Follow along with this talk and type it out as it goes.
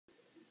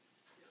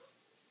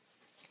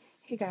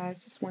Hey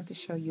guys, just want to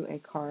show you a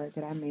card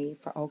that I made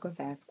for Olga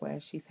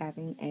Vasquez. She's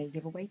having a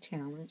giveaway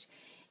challenge,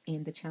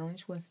 and the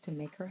challenge was to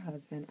make her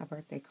husband a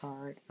birthday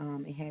card.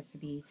 It had to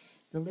be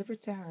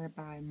delivered to her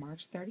by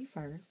March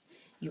 31st.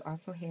 You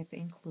also had to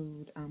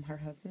include her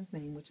husband's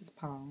name, which is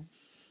Paul,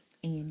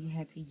 and you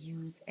had to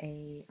use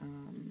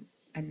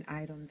an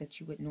item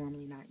that you would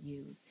normally not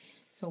use.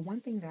 So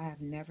one thing that I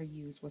have never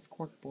used was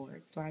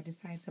corkboard. So I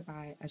decided to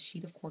buy a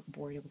sheet of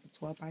corkboard. It was a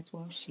 12 by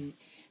 12 sheet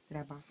that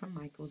I bought from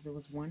Michael's. It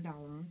was $1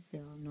 on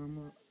sale,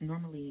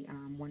 normally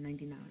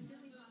 $1.99.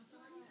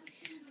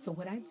 So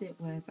what I did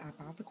was I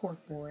bought the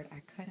corkboard.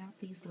 I cut out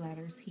these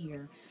letters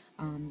here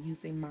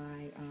using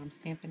my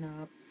Stampin'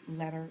 Up!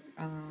 Letter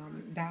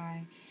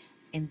die,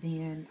 and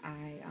then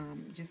I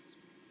just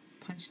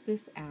punched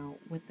this out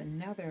with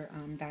another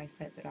die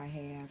set that I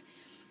have.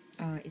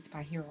 It's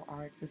by Hero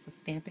Arts. It's a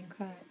stamping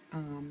cut.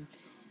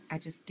 I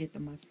just did the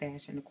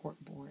mustache and the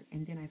corkboard,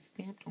 and then I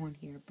stamped on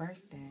here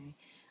birthday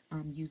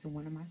using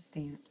one of my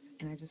stamps,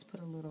 and I just put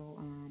a little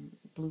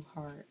blue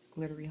heart,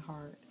 glittery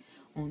heart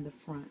on the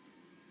front.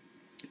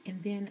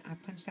 And then I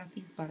punched out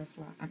these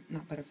butterflies,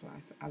 not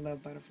butterflies, I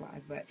love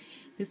butterflies, but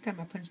this time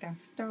I punched out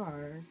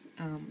stars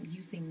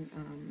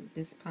using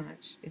this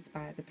punch. It's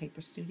by the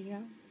Paper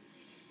Studio.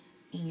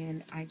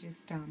 And I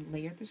just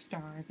layered the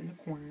stars in the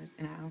corners,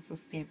 and I also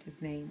stamped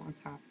his name on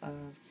top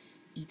of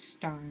each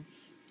star.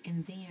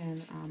 And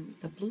then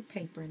the blue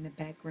paper in the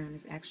background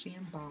is actually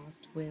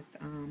embossed with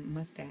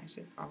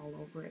mustaches all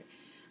over it.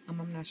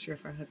 I'm not sure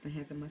if her husband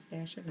has a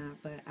mustache or not,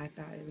 but I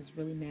thought it was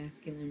really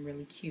masculine and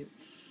really cute.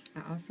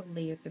 I also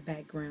layered the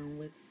background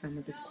with some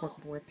of this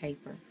corkboard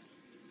paper.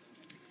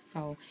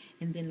 So,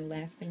 and then the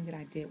last thing that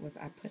I did was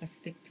I put a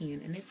stick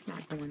pin, and it's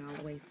not going all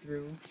the way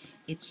through.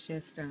 It's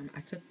just,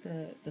 I took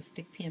the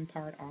stick pin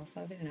part off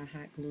of it, and I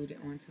hot glued it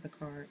onto the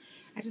card.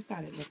 I just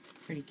thought it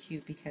looked pretty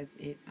cute because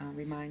it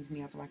reminds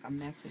me of like a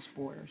message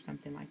board or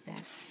something like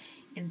that.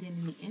 And then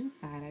in the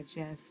inside, I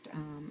just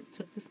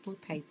took this blue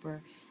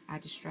paper. I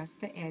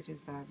distressed the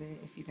edges of it,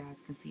 if you guys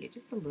can see it,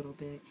 just a little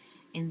bit.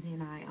 And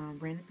then I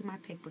ran it through my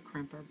paper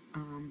crimper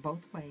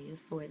both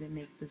ways so it would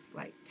make this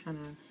like kind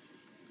of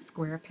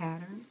square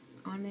pattern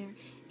on there.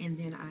 And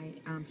then I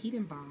heat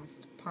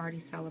embossed Party,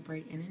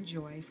 Celebrate, and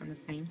Enjoy from the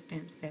same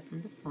stamp set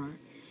from the front.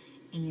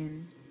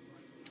 And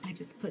I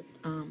just put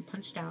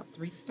punched out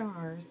 3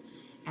 stars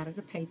out of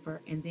the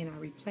paper, and then I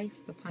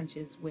replaced the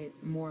punches with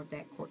more of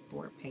that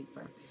corkboard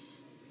paper.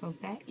 So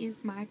that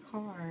is my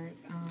card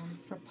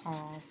for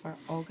Paul, for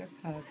Olga's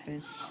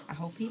husband. I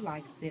hope he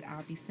likes it.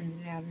 I'll be sending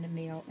it out in the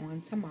mail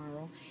on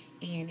tomorrow.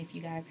 And if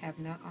you guys have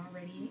not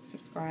already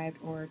subscribed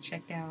or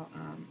checked out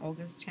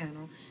Olga's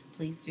channel,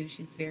 please do.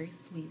 She's very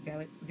sweet,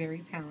 very, very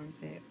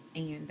talented,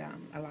 and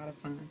a lot of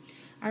fun.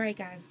 All right,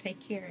 guys, take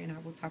care, and I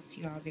will talk to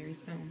you all very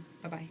soon.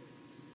 Bye-bye.